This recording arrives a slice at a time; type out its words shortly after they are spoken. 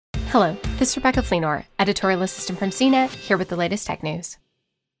Hello, this is Rebecca Fleenor, editorial assistant from CNET, here with the latest tech news.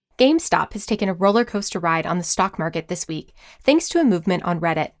 GameStop has taken a roller coaster ride on the stock market this week, thanks to a movement on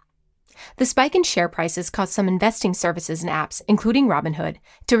Reddit. The spike in share prices caused some investing services and apps, including Robinhood,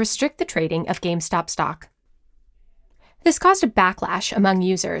 to restrict the trading of GameStop stock. This caused a backlash among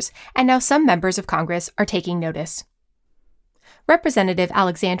users, and now some members of Congress are taking notice. Representative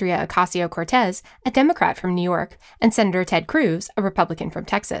Alexandria Ocasio-Cortez, a Democrat from New York, and Senator Ted Cruz, a Republican from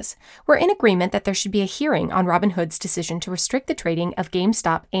Texas, were in agreement that there should be a hearing on Robinhood's decision to restrict the trading of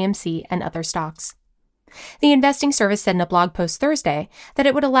GameStop, AMC, and other stocks. The investing service said in a blog post Thursday that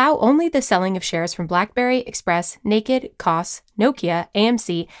it would allow only the selling of shares from BlackBerry, Express, Naked, Koss, Nokia,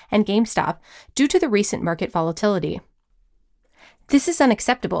 AMC, and GameStop due to the recent market volatility. "This is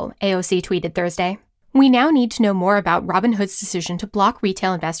unacceptable," AOC tweeted Thursday. "We now need to know more about Robinhood's decision to block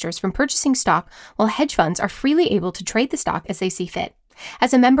retail investors from purchasing stock while hedge funds are freely able to trade the stock as they see fit.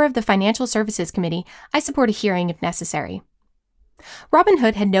 As a member of the Financial Services Committee, I support a hearing if necessary."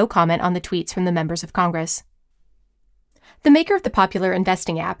 Robinhood had no comment on the tweets from the members of Congress. The maker of the popular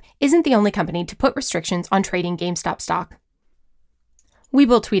investing app isn't the only company to put restrictions on trading GameStop stock.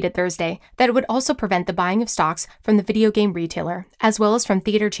 Webull tweeted Thursday that it would also prevent the buying of stocks from the video game retailer, as well as from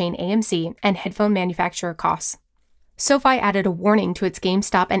theater chain AMC and headphone manufacturer Koss. SoFi added a warning to its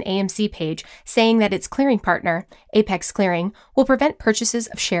GameStop and AMC page, saying that its clearing partner, Apex Clearing, will prevent purchases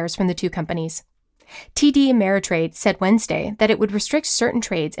of shares from the two companies. TD Ameritrade said Wednesday that it would restrict certain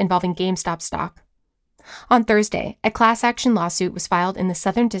trades involving GameStop stock. On Thursday, a class action lawsuit was filed in the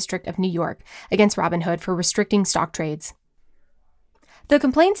Southern District of New York against Robinhood for restricting stock trades. The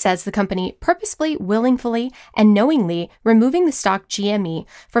complaint says the company purposefully, willingly, and knowingly removing the stock GME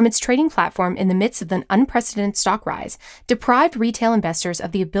from its trading platform in the midst of an unprecedented stock rise deprived retail investors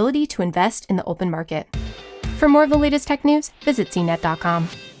of the ability to invest in the open market. For more of the latest tech news, visit cnet.com.